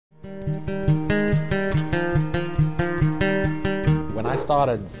When I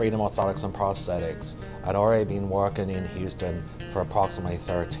started Freedom Orthotics and Prosthetics, I'd already been working in Houston for approximately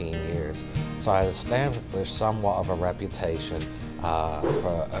 13 years. So I had established somewhat of a reputation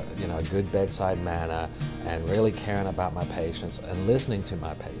for a good bedside manner and really caring about my patients and listening to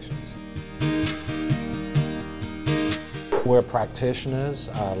my patients. We're practitioners,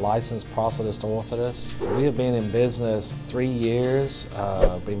 licensed prosthetist orthotists. We have been in business 3 years,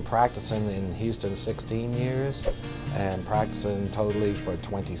 been practicing in Houston 16 years, and practicing totally for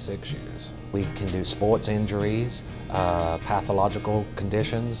 26 years. We can do sports injuries, pathological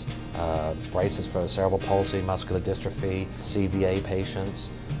conditions, braces for cerebral palsy, muscular dystrophy, CVA patients,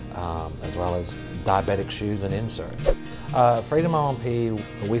 as well as diabetic shoes and inserts. Freedom O&P,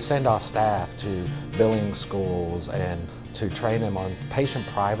 we send our staff to billing schools and to train them on patient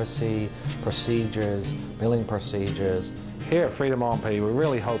privacy, procedures, billing procedures. Here at Freedom O&P, we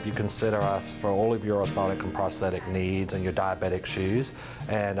really hope you consider us for all of your orthotic and prosthetic needs and your diabetic shoes,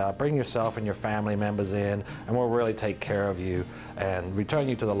 and bring yourself and your family members in, and we'll really take care of you and return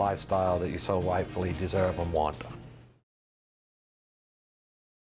you to the lifestyle that you so rightfully deserve and want.